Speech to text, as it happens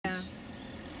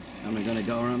am I going to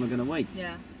go or am I going to wait?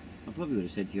 Yeah. I probably would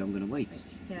have said to you, I'm going to wait.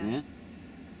 Yeah.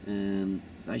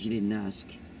 But as you didn't ask.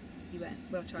 You went.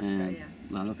 Well, tried to go. Yeah.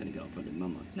 Well, I'm not going to go in front of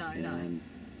Mama. No, no.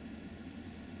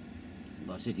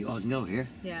 But I said to you, I can go here.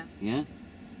 Yeah. Yeah.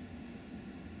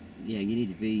 Yeah, you need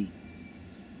to be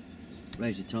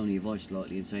raise the tone of your voice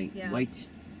slightly and say wait.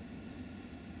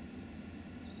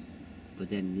 But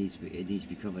then it needs to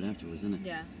be covered afterwards, doesn't it?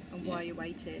 Yeah. And why you're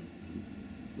waiting.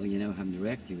 Well, you know, having to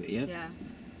react to it, yeah.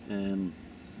 Yeah.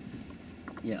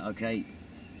 Yeah. Okay.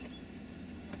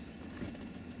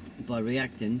 By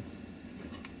reacting,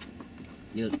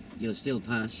 you'll still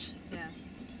pass. Yeah.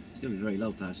 It's going to be very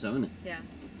low pass, though, isn't it? Yeah.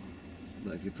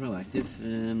 But if you're proactive,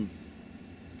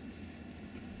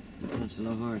 that's a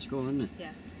lot higher score, isn't it?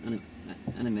 Yeah.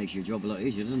 And it makes your job a lot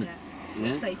easier, doesn't it? Yeah.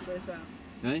 A lot safer as well.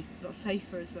 Right? A lot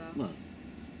safer as well. Well,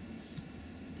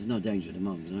 there's no danger at the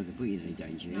moment. It's not going to put you in any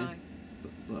danger, yeah? No.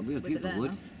 But a real pupil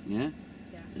would, yeah?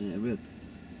 Yeah. A real...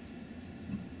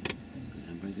 Good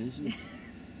handbrake, isn't it?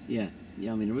 Yeah.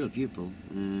 I mean, a real pupil,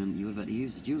 you would have had to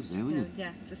use the jewels there, wouldn't you?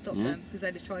 Yeah, to stop them, because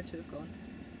they'd have tried to have gone.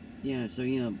 Yeah, so,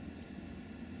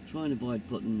 try and avoid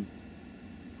putting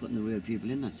the real pupil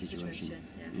in that situation.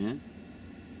 Yeah?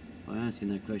 By asking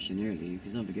that question earlier,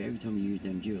 because don't forget, every time you use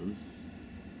them jewels,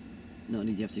 not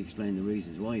only do you have to explain the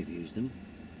reasons why you've used them,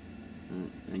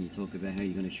 and you talk about how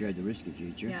you're going to share the risk in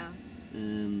future. Yeah.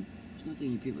 It's not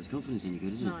doing your people's confidence any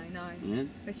good, is it? No. Yeah?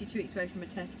 Especially 2 weeks away from a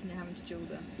test and you're having to jewel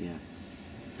them. Yeah.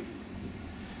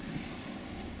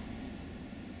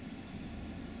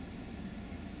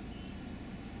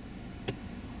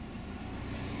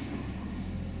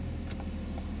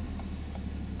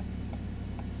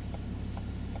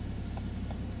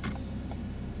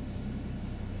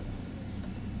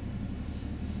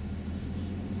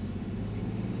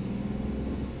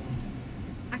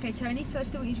 Okay, Tony, so I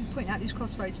still want you to point out these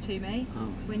crossroads to me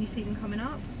when you see them coming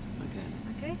up.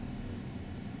 Okay.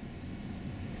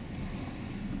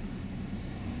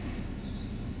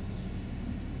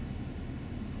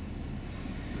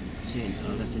 See,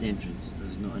 that's an entrance.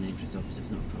 There's not an entrance opposite, it's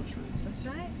not a crossroads. That's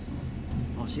right.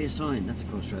 Oh, see a sign, that's a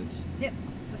crossroads. Yep,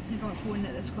 that's an advance warning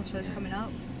that there's crossroads coming up.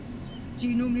 Do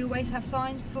you normally always have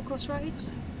signs before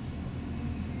crossroads?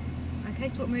 Okay,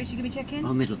 so what mirrors are you going to be checking?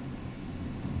 Oh, middle.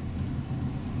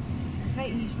 Okay,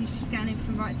 and you just need to be scanning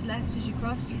from right to left as you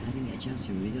cross. Yeah, I didn't get a chance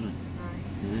to really, did I? No.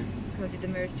 Yeah. Because I did the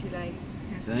mirrors too late.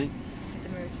 Okay. Did the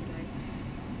mirror too late.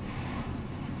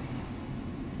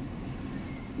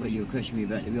 Well, you were questioning me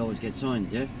about that we always get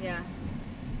signs, yeah? Yeah.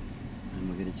 And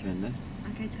we're going to turn left.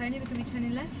 Okay, Tony, we're going to be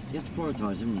turning left. You have to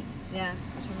prioritise, haven't you? Yeah,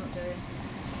 which I'm not doing.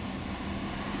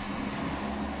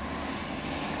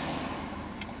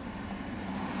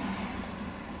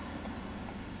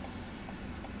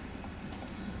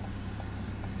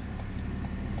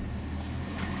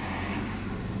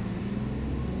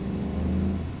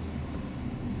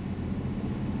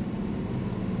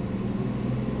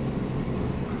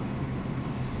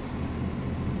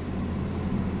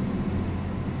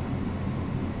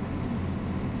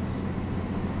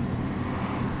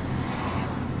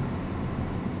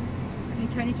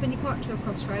 Tony, so when you come up to a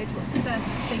crossroad, what's the first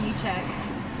thing you check?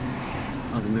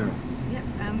 Oh, the mirror. Yep,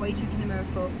 and what are you checking the mirror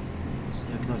for? See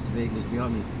how close the vehicle is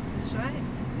behind me. That's right.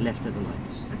 Left at the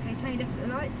lights. Okay, Tony, left at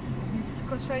the lights. It's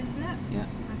crossroad, isn't it? Yeah.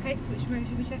 Okay, so which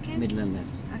mirrors are we checking? Middle and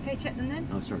left. Okay, check them then.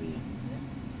 Oh, sorry, yeah.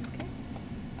 Okay.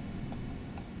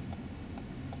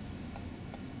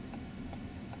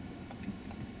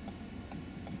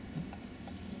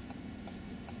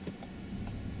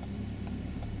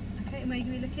 Okay, and where are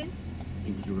you looking?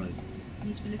 Into the road. You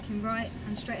need to be looking right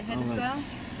and straight ahead as right. well.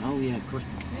 Oh, yeah, of course.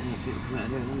 Yeah, people come out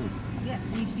of there, don't they? Yeah,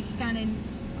 you need to be scanning,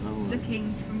 right.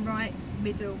 looking from right,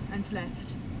 middle and to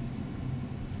left.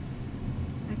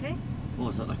 Okay? Oh,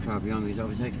 I thought that car behind me was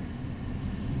overtaken.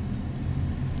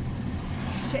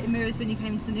 Check your mirrors when you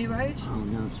came to the new road. Oh,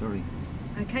 no, sorry.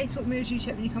 Okay, so what mirrors do you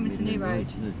check when you come into the new road?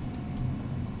 Right, no.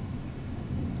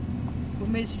 What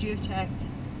mirrors would you have checked?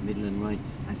 Middle and right.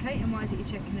 Okay, and why is it you're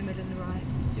checking the middle and the right?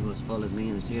 See what's followed me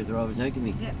and see if they're overtaking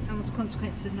me. Yep, and what's the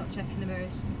consequences of not checking the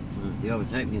mirrors? Well, if they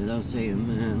overtake me and I don't see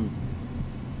them,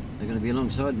 they're going to be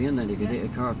alongside me, aren't they? They could hit a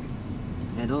car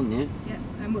head on, yeah? Yeah,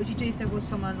 and what would you do if there was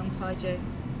someone alongside you?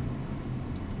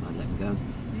 I'd let them go.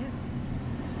 Yeah,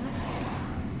 that's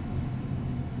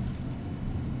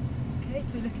right. Okay,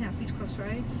 so we're looking out for these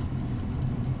crossroads.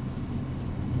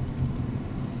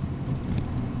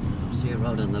 I see a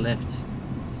road on the left,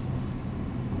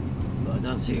 but I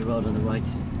don't see a road on the right,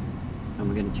 and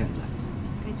we're going to turn left.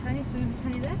 Okay, Tony, so we're going to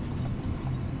turn left.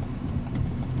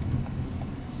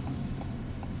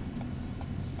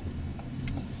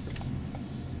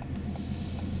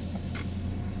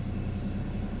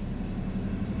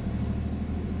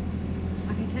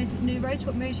 Tony says new roads.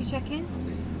 What mirrors you checking?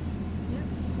 Yep.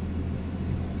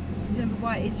 Remember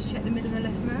why it is to check the middle of the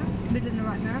left mirror, middle and the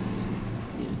right mirror.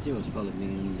 Yeah, see what's following me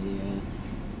on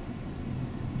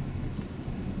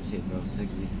the. See it, bro.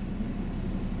 Take me.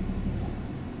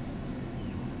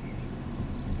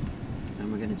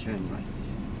 And we're going to turn right.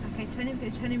 Okay, Tony, we're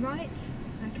going to turn in right.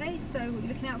 Okay, so what are you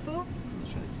looking out for?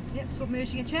 That's right. Yep. So what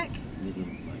mirrors are you going to check? Middle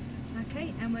right.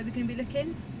 Okay, and where we're going to be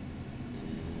looking?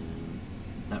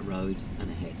 That road and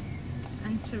ahead.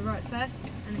 And to the right first,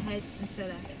 and ahead and to the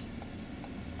left.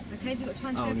 Okay, have you got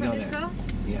time to go in we front of got this there. car?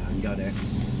 Yeah, I can go there.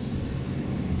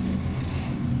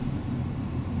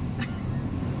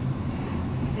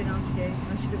 I didn't ask you.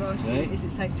 I should have asked you, Right. is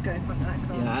it safe to go in front of that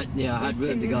car? Yeah, I had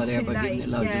room to go there by giving it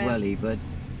loads of welly, but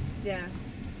Yeah,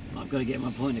 I've got to get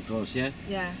my point across, yeah?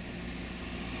 yeah.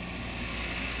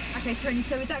 Okay, Tony,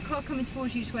 so with that car coming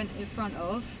towards you, which went in front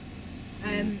of,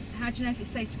 how do you know if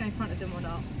it's safe to go in front of them or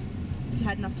not? If you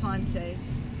had enough time to?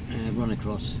 Run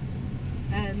across.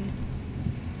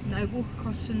 No, walk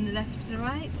across from the left to the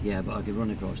right. Yeah, but I could run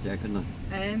across there, couldn't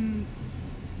I?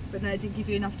 But no, it didn't give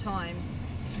you enough time.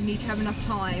 You need to have enough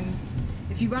time.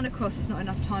 If you run across, it's not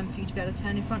enough time for you to be able to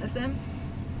turn in front of them.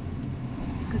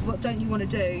 Because what don't you want to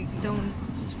do? You don't want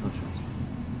It's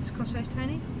Crossroads. to crossroads,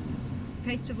 Tony.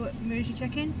 Okay, so what mirrors you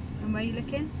checking and where you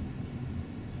looking?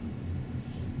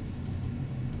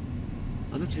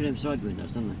 I looked through them side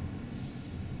windows, didn't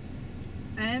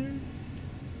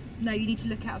No, you need to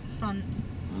look out of the front.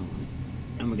 I? Oh,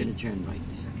 and we're going to turn right.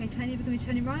 Okay, Tony, we're going to be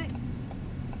turning right.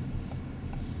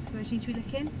 So where do you need to be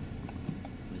looking?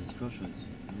 Where's this Crossroads?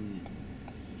 Oh, yeah.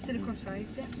 Still a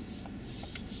crossroads, yeah.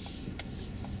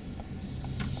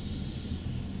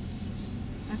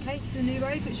 Okay, it's the new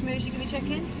road. Which mirrors you going to be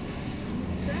checking?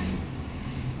 That's right.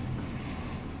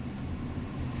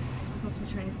 I've lost my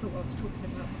train of thought what I was talking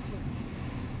about before.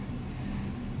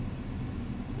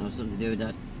 That was something to do with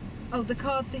that. Oh, the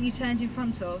car that you turned in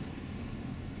front of.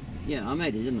 Yeah, I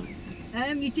made it, didn't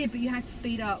I? You did, but you had to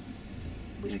speed up,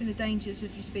 which Yeah. would have been the dangers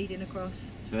of you speeding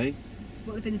across. Sorry?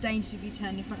 What would have been the dangers if you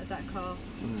turned in front of that car?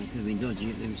 Well, it could have been dodgy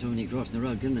if there was somebody crossing the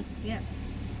road, couldn't it? Yeah.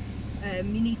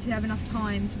 You need to have enough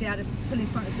time to be able to pull in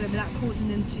front of them without causing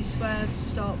them to swerve,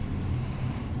 stop,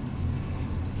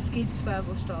 skid, swerve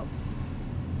or stop.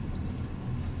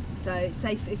 So it's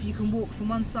safe if you can walk from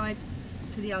one side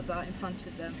to the other in front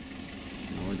of them.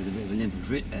 Oh, I did a bit of a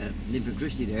Limper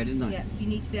Christie there, didn't I? Yeah, you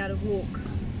need to be able to walk.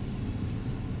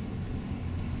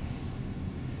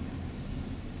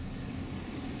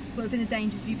 What would have been the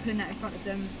danger of you pulling that in front of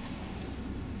them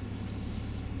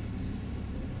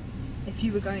if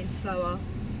you were going slower?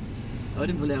 I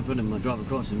didn't pull out in front of him, I drove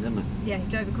across him, didn't I? Yeah, you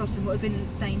drove across them. What would have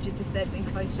been the dangers if they'd been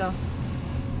closer?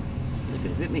 They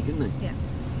could have hit me, couldn't they? Yeah.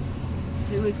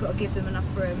 So you always got to give them enough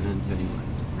room. And turning right.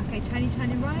 Okay, Tony,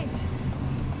 turning right.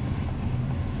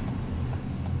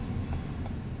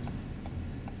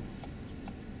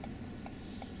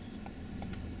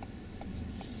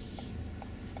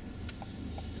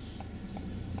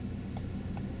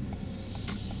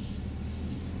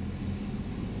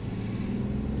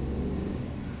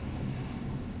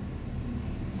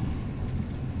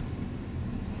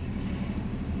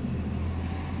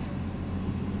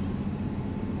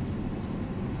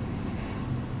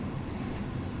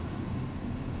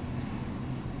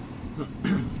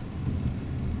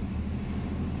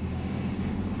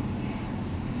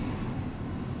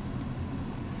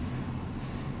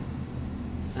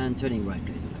 And turning right,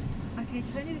 please. Okay,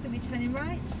 Tony, we're going to be turning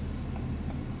right.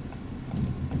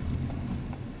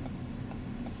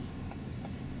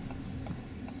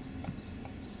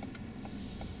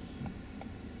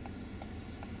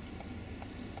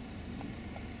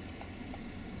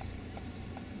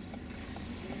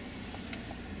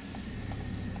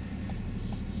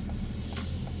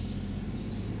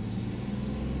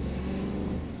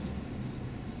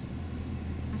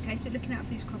 Okay, so we're looking out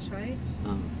for these crossroads.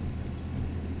 Oh.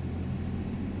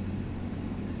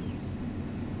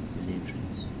 It's an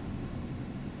entrance.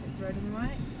 There's the road on the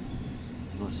right.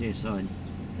 Oh, I see a sign.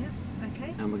 Yep,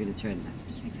 okay. And we're going to turn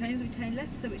left. Okay, Tony, we're going to turn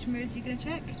left. So which mirrors are you going to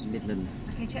check? Middle and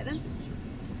left. Okay, check them.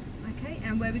 Okay,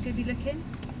 and where are we going to be looking?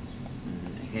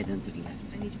 Ahead and to the left.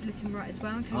 I need to be looking right as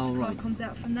well in case Oh, the car right. comes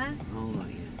out from there. Oh,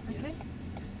 right, yeah. Okay.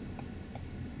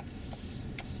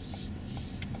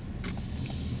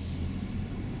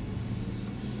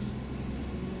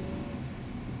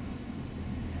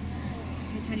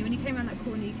 Okay, Tony, when you came around that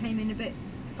corner, you came in a bit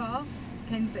far.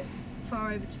 Came a bit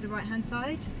far over to the right-hand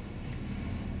side.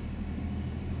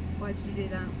 Why did you do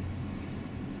that?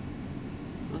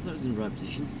 I thought it was in the right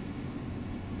position.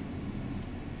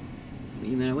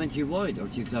 You mean I went too wide or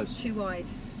too close? Too wide.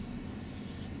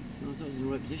 I thought it was in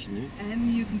the right position there.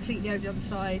 You're completely over the other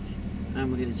side.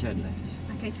 And we're going to turn left.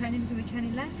 Okay, Tony, we're going to be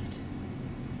turning left.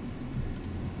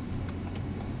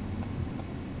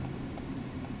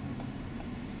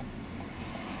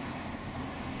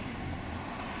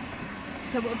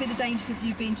 So what would be the dangers of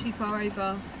you being too far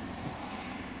over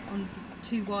on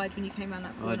too wide when you came around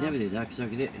that corner? Oh, I never did that because I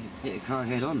could hit a car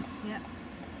head on. Yeah.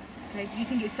 Okay, do you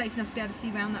think it's safe enough to be able to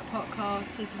see around that parked car,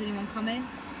 see if there's anyone coming?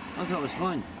 I thought it was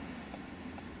fine.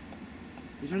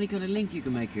 Is there any kind of link you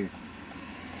can make here?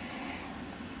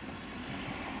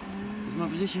 Is my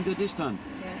position good this time?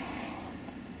 Yeah.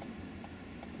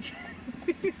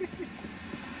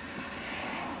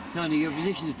 Tony, your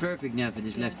position is perfect now for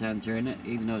this left-hand turn,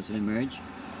 even though it's an emerge.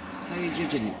 How are you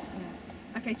judging it?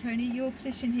 Yeah. Okay, Tony, your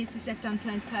position here for this left-hand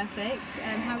turn is perfect.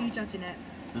 How are you judging it?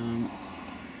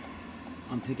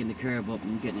 I'm picking the curb up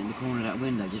and getting in the corner of that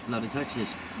window just below the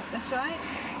taxis. That's right.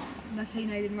 And that's how you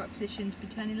know you're in the right position to be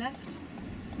turning left.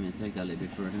 I'm going to take that a little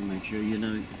bit further and make sure you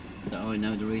know that I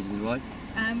know the reasons why.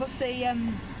 And what's the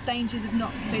dangers of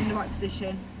not being in the right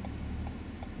position?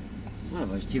 Well, if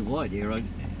I was too wide here, I'd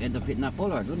end up hitting that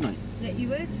bollard, wouldn't I? Yeah, you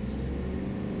would.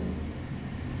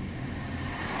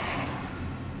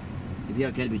 It'd be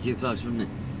okay to be too close, wouldn't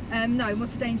it? No,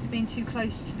 what's the danger of being too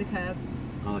close to the curb?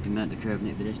 Oh, I can mount the curb and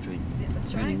hit pedestrian. Yeah,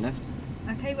 that's Turning right. left.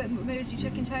 Okay, where is you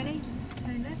checking, Tony?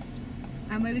 Turning left.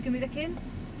 And where are we going to be looking?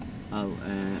 Oh,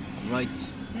 right,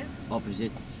 Yeah.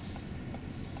 opposite.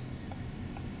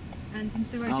 And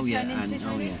into the road Oh, you yeah, turn into, and,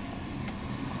 Tony? oh, yeah.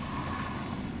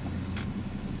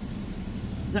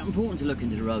 Is that important to look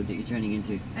into the road that you're turning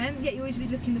into? Yeah, you always be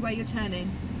looking the way you're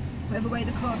turning. Whatever way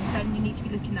the car's turning, you need to be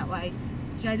looking that way.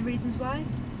 Do you know the reasons why?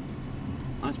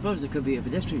 I suppose there could be a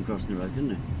pedestrian crossing the road, couldn't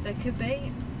there? There could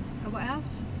be. What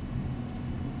else?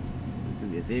 There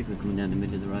could be a vehicle coming down the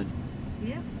middle of the road.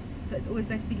 Yeah. So it's always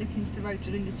best to be looking to the road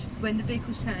when the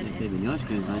vehicle's turning. It could be the ice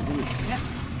cream van, couldn't it? Yep,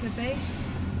 could be.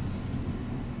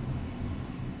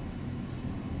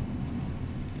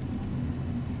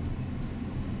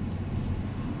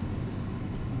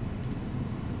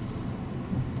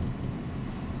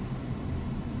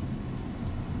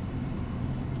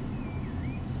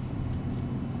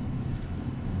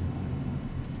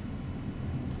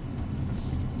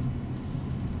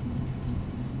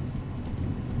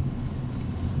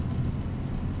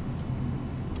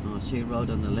 I see a road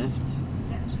on the left.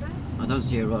 Yeah, that's right. I don't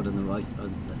see a road on the right.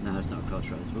 No, it's not a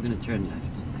crossroads. We're going to turn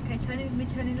left. Okay, Tony, we're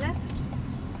turning left.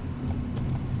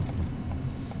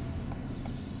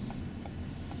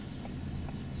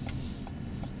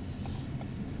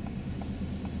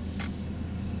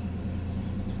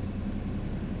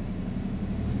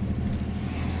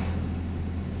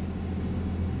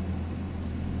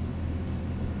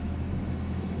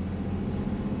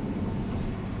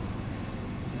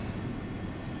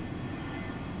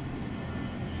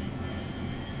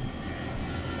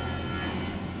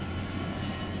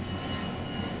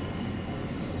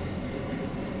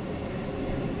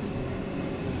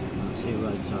 I see a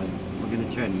road sign. We're going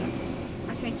to turn left.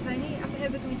 Okay, Tony, up here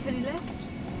we're going to be turning left.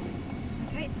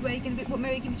 Okay, so where are you going to be? What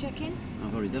mirror are you going to be checking?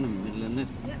 I've already done them, middle and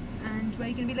left. Yep. And where are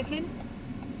you going to be looking?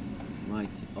 Right,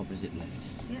 opposite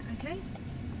left. Yeah. Okay.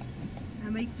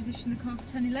 And where you position the car for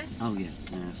turning left? Oh yeah,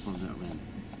 follow that around.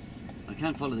 I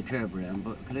can't follow the curb around,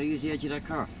 but can I use the edge of that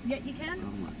car? Yeah, you can.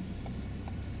 Oh, right.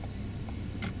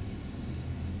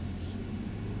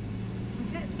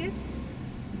 Okay, that's good.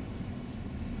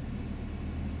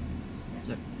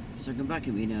 So come back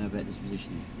at me now about this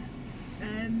position.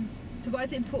 So why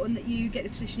is it important that you get the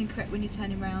positioning correct when you're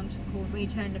turning round, or when you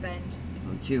turn the bend? If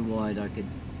I'm too wide, I could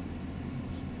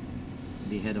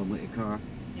be head on with a car.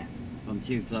 Yeah. If I'm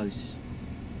too close,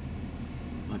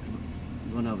 I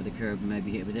could run over the curb and maybe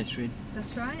hit a pedestrian.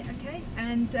 That's right. Okay.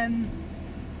 And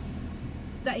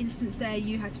that instance there,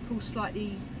 you had to pull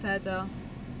slightly further.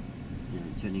 Yeah,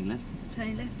 turning left.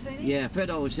 Turning left, Tony? Yeah, Fred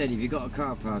always said if you've got a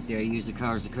car parked there, use the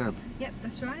car as a curb. Yep,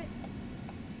 that's right.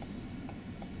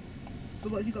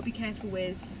 But what have you got to be careful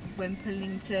with when pulling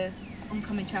into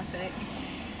oncoming traffic?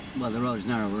 Well, the road's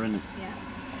narrower, isn't it? Yeah.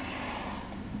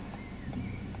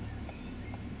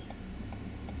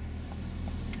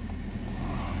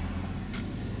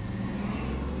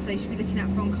 So you should be looking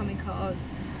out for oncoming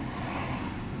cars.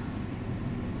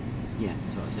 Yeah,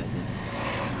 that's what I said.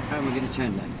 Yeah. And we're going to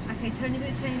turn left. Okay, Tony,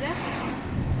 we're turning left.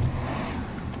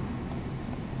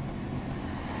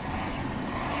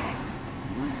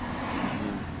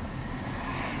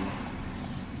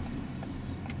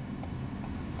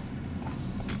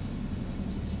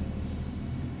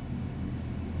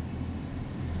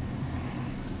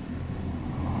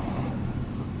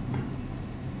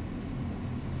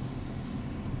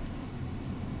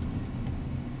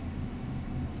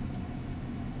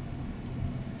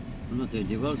 not doing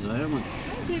too well today, am I?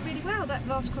 I'm doing really well. That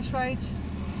last Crossroads,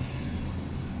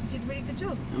 you did a really good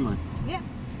job. Am I? Yeah.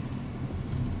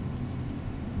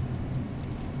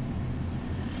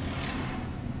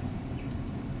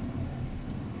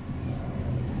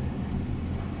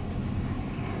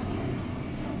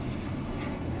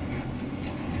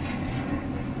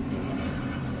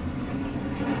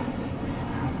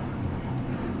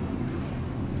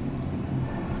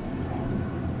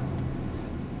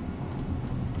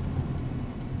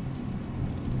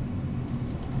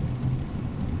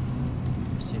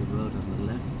 See a road on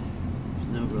the left. There's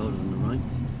no road on the right.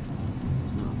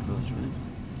 There's not a crossroads.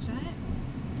 That's right.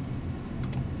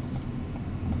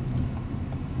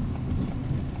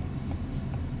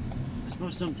 I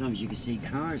suppose sometimes you can see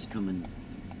cars coming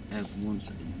out from one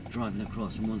side, driving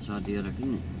across from one side to the other,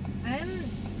 couldn't you?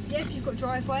 Yeah, if you've got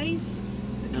driveways,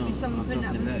 there could be someone I'm putting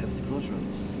talking up about if it's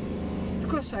crossroads. the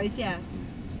Crossroads, yeah.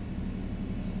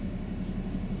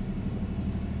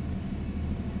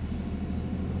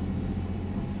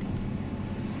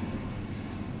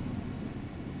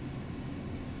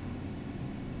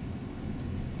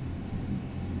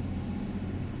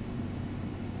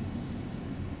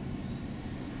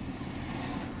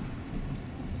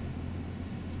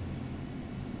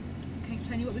 Okay,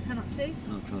 Tony, what we come up to?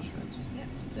 Oh, crossroads. Yep,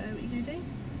 so what are you going to do?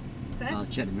 Oh,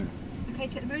 First? check the mirror. Okay,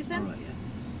 check the mirrors then. Alright,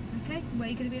 yeah. Okay, where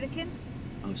are you going to be looking?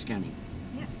 Oh, scanning.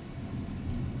 Yeah,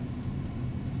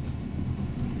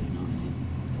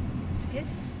 Good idea.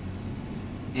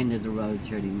 good. End of the road,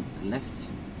 turning left.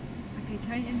 Okay,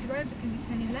 Tony, end of the road, we're going to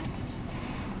be turning left.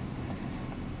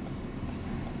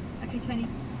 Okay, Tony.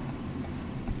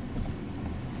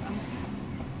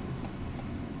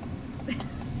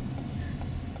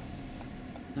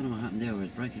 I don't know what happened there. I was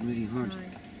braking really hard. No,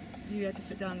 you had to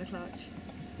foot down the clutch.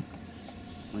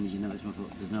 When did you notice my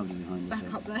foot? There's nobody behind you. Back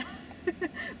so. up there.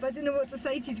 But I didn't know what to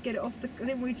say to you to get it off the. I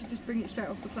didn't want you to just bring it straight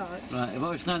off the clutch. Right, if I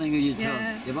was standing on your toe,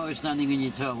 Yeah. if I was standing on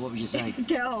your toe, what would you say?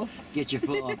 Get off. Get your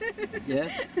foot off. Yeah?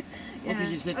 What Yeah. could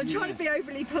you say to I'm me trying to there? be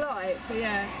overly polite, but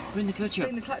yeah. Bring the clutch up.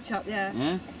 Bring the clutch up, yeah.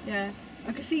 Yeah? Yeah.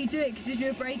 I could see you do it because you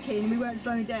were braking and we weren't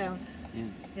slowing down. Yeah.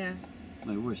 Yeah.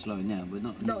 Well, we're slowing down, but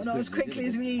not Not as quickly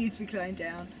as we. we needed to be slowing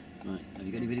down. Right, have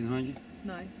you got anybody behind you?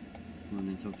 No. Come on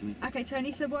then, talk to me. Okay,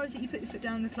 Tony, so why was it you put your foot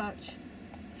down on the clutch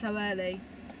so early?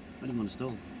 I didn't want to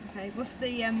stall. Okay, what's the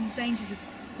dangers of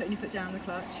putting your foot down on the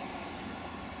clutch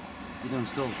You don't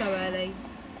stall. so early?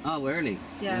 Oh, early.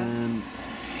 Yeah.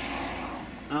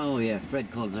 Oh yeah, Fred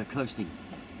calls her coasting.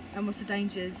 And what's the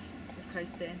dangers of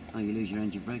coasting? Oh, you lose your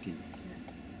engine braking.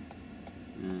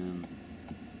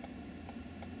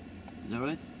 Is that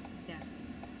right? Yeah,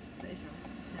 that is right.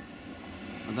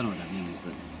 Yeah. I don't know what that means,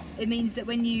 but It means that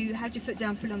when you had your foot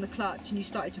down fully on the clutch and you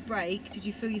started to brake, did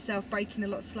you feel yourself braking a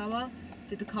lot slower?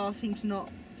 Did the car seem to not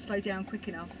slow down quick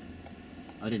enough?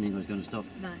 I didn't think I was going to stop.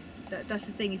 No, that's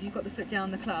the thing. If you've got the foot down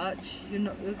on the clutch, you're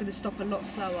going to stop a lot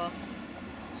slower.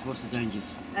 So what's the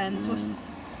dangers? So what's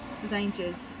the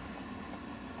dangers?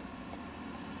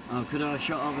 Oh, could I have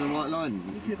shot over the white line?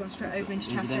 You could have gone straight over into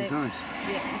them traffic. cars?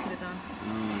 Yeah, you could have done.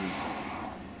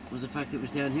 Oh. Was the fact that it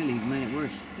was downhill even made it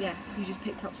worse? Yeah, you just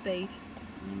picked up speed.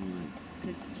 Oh.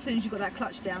 Because as soon as you've got that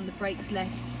clutch down, the brake's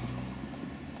less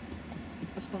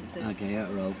responsive. Okay, out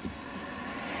of roll.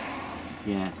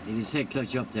 Yeah, if you said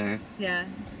clutch up there. Yeah,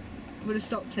 would have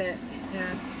stopped it.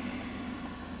 Yeah.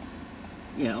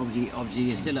 Yeah, obviously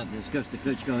you still have to discuss the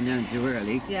clutch going down too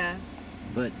early. Yeah.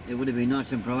 But it would have been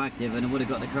nice and proactive and it would have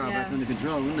got the car back Yeah. under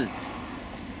control, wouldn't it?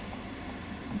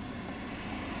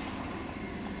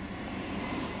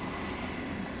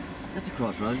 That's a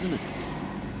crossroads, isn't it?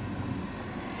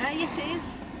 Yes, it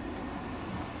is.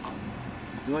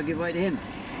 Do I give way to him?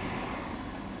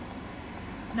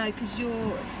 No, because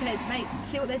you're prepared. Mate,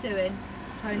 see what they're doing,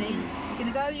 Tony. You're going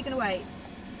to go or you're going to wait?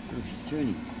 Oh, she's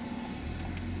turning.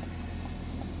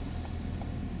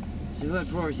 So who had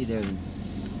priority there then?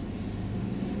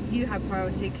 You had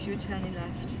priority because you were turning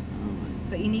left. Oh, right.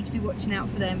 But you need to be watching out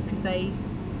for them because they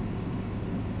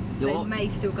Do I- may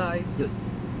still go.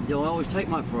 Do I always take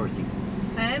my priority?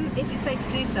 If it's safe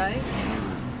to do so.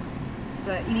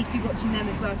 But you need to be watching them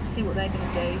as well to see what they're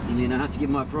going to do. You mean I have to give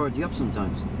my priority up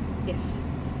sometimes? Yes.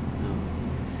 No.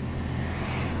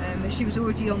 If she was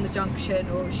already on the junction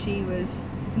or if she was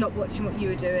not watching what you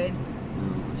were doing,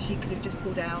 No. she could have just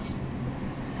pulled out.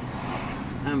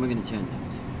 And we're going to turn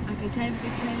left. Okay, Tony, we're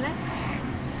going to turn left.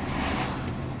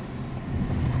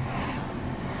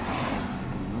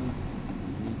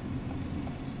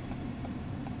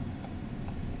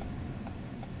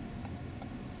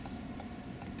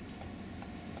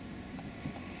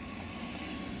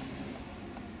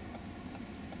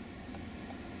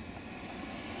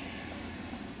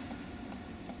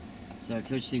 So our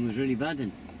clutch thing was really bad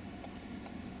then.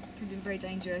 Could have been very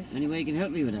dangerous. Any way you can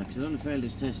help me with that? Because I don't want to fail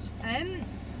this test.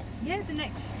 Yeah, the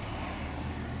next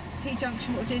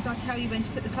T-junction, what I'll do is I'll tell you when to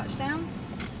put the clutch down.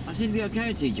 I seem to be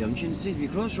okay at T-junction. It seems to be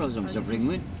Crossroads I'm suffering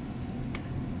with.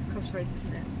 It's Crossroads,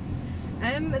 isn't it?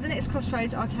 At the next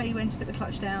Crossroads, I'll tell you when to put the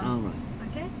clutch down. Oh, right.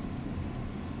 Okay? Yeah,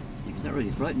 because that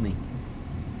really frightened me.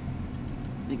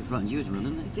 I think it frightened you as well,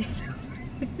 didn't it?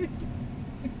 It did.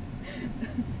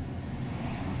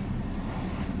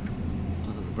 I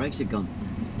thought the brakes had gone.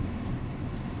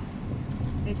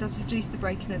 It does reduce the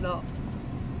braking a lot.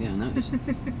 Yeah, I noticed. I'm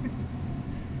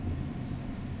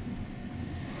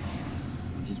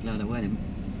just glad I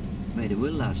made a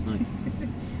will last night.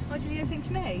 Oh, did you leave everything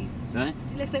to me? Right?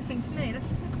 You left everything to me. That's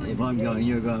so kind If of I'm you. going,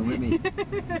 you're going with me.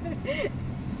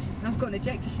 And I've got an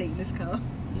ejector seat in this car.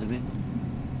 Have you?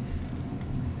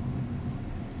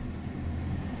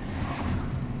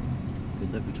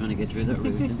 Good luck with trying to get through that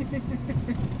route then.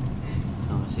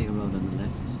 Oh, I see a road on the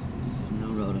left. There's no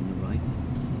road on the right.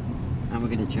 And we're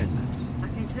going to turn left.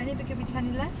 Okay, Tony, we're going to be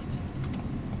turning left.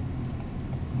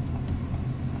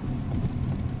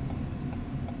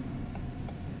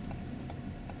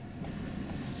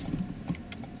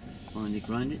 Find it,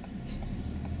 grind it.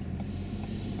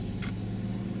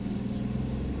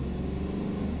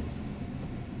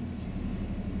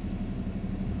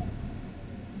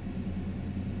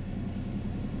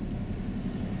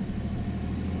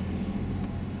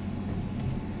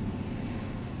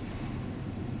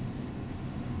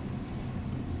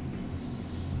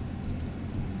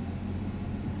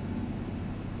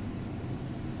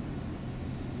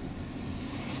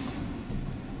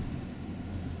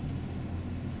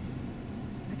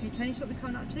 Okay, Tony, so what we're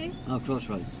coming up to? Oh,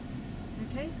 Crossroads.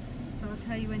 Okay, so I'll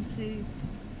tell you when to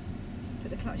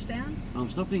put the clutch down. I'm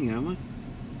stopping here, am I?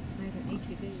 No, you don't need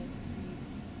to, do you?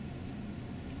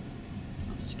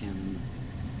 I'll scan them.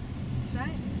 That's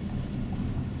right.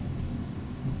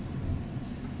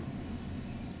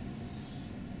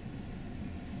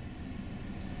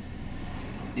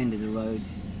 End of the road.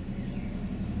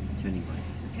 Turning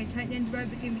right. Okay, take the end of the road,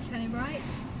 we're going to be turning right.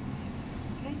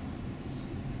 Okay,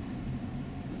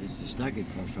 This is a staggered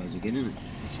crossroads again, isn't it?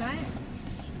 that's right.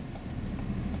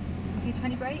 Okay,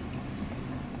 Tony, brake.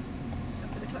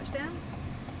 Put the clutch down.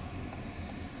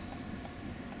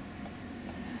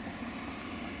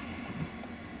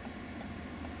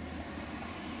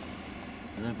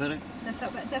 Is that better?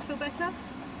 That feel better?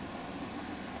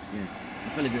 Yeah. I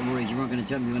felt a bit worried you weren't going to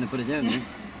tell me when I put it down there.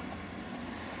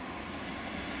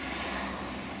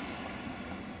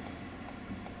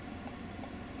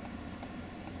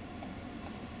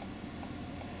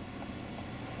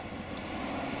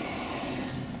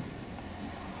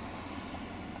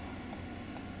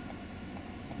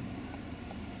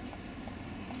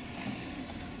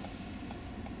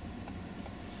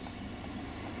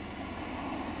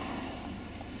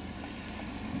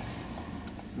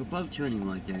 We're both turning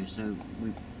right there, so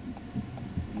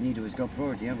neither of us got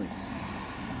priority, have we?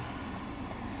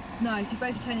 No, if you're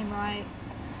both turning right.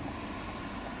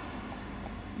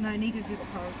 No, neither of you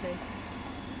got priority.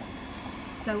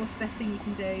 So what's the best thing you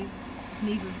can do if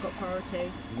neither of you got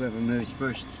priority? Whoever moves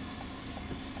first.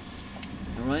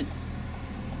 Alright?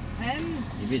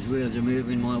 If his wheels are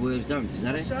moving, my wheels don't, is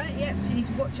that That's it? right, yep. So you need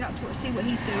to watch out to see what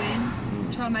he's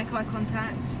doing. Try and make eye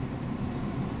contact.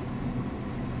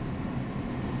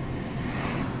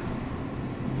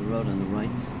 The road on the right.